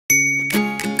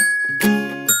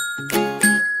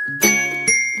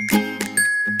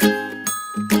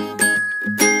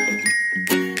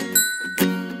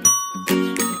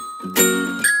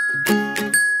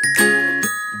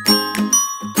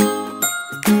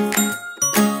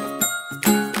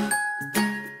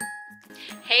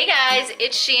guys,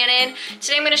 it's Shannon.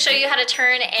 Today I'm going to show you how to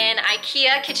turn an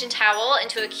IKEA kitchen towel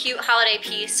into a cute holiday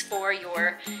piece for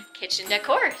your kitchen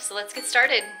decor. So let's get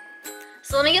started.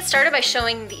 So let me get started by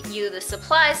showing you the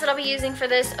supplies that I'll be using for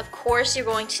this. Of course, you're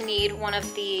going to need one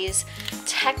of these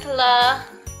Tekla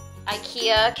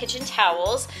IKEA kitchen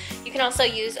towels. You can also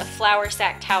use a flour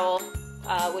sack towel,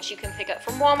 which you can pick up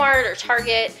from Walmart or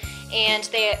Target, and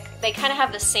they kind of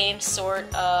have the same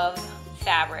sort of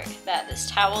fabric that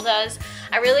this towel does.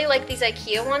 I really like these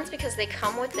IKEA ones because they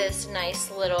come with this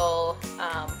nice little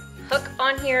hook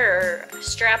on here, or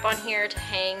strap on here to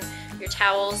hang your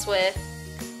towels with.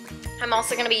 I'm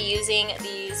also going to be using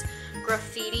these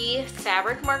graffiti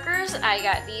fabric markers. I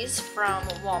got these from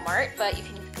Walmart, but you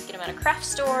can get them at a craft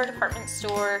store, department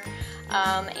store,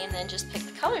 and then just pick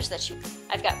the colors that you.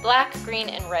 I've got black, green,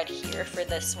 and red here for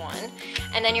this one.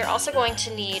 And then you're also going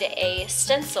to need a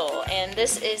stencil, and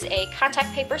this is a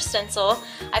contact paper stencil.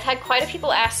 I've had quite a few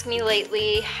people ask me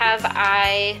lately, have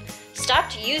I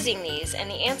stopped using these? And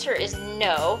the answer is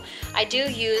no. I do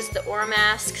use the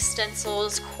Oramask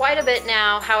stencils quite a bit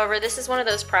now. However, this is one of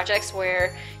those projects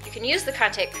where you can use the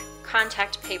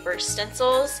contact paper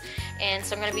stencils, and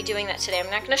so I'm going to be doing that today. I'm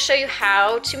not going to show you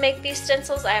how to make these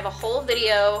stencils. I have a whole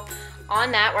video on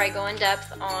that where I go in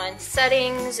depth on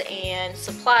settings and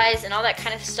supplies and all that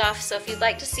kind of stuff. So if you'd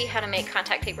like to see how to make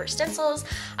contact paper stencils,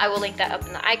 I will link that up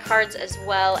in the iCards as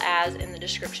well as in the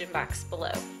description box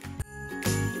below.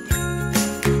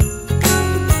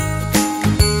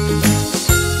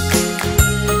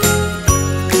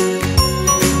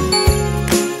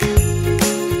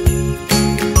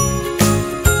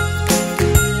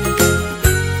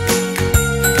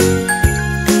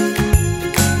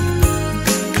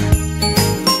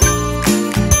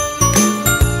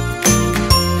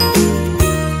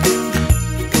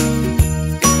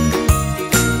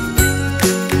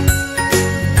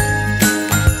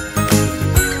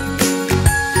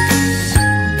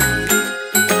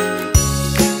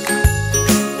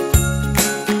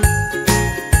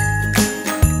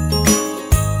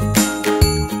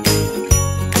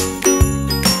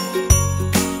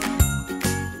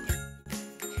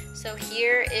 So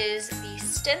here is the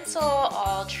stencil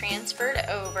all transferred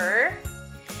over,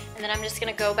 and then I'm just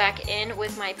going to go back in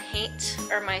with my paint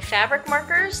or my fabric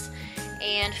markers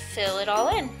and fill it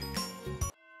all in.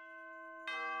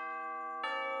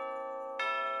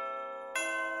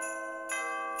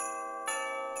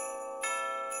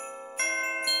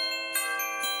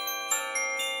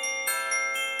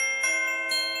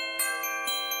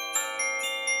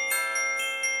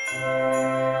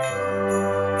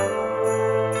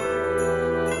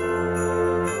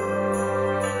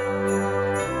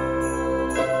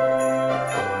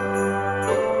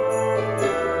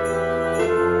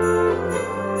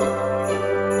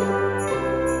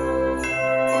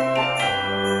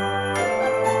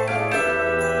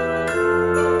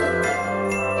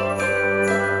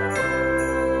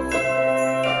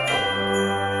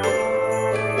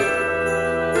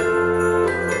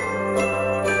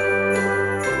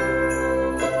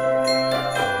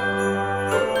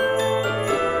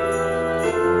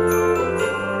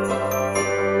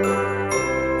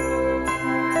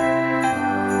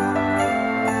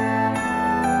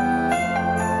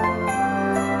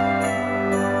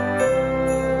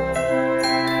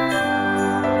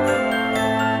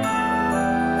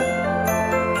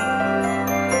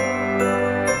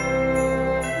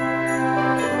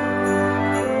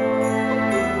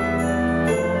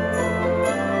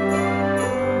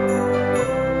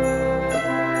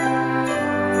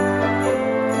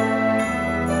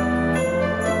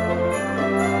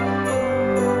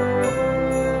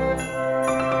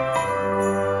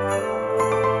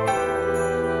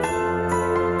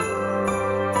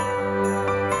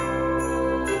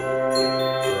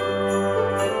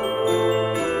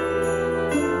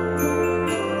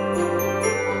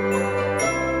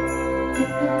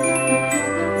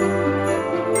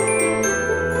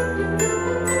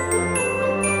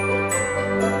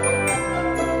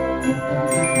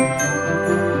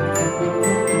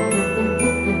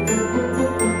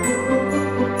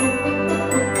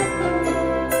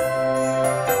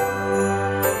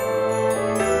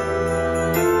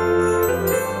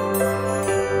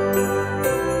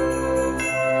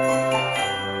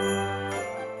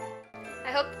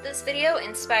 This video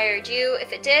inspired you.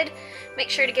 If it did, make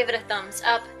sure to give it a thumbs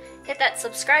up. Hit that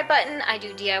subscribe button. I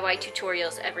do DIY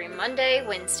tutorials every Monday,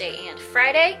 Wednesday, and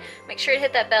Friday. Make sure to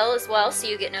hit that bell as well so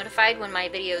you get notified when my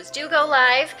videos do go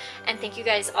live. And thank you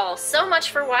guys all so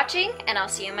much for watching, and I'll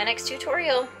see you in my next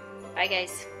tutorial. Bye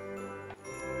guys.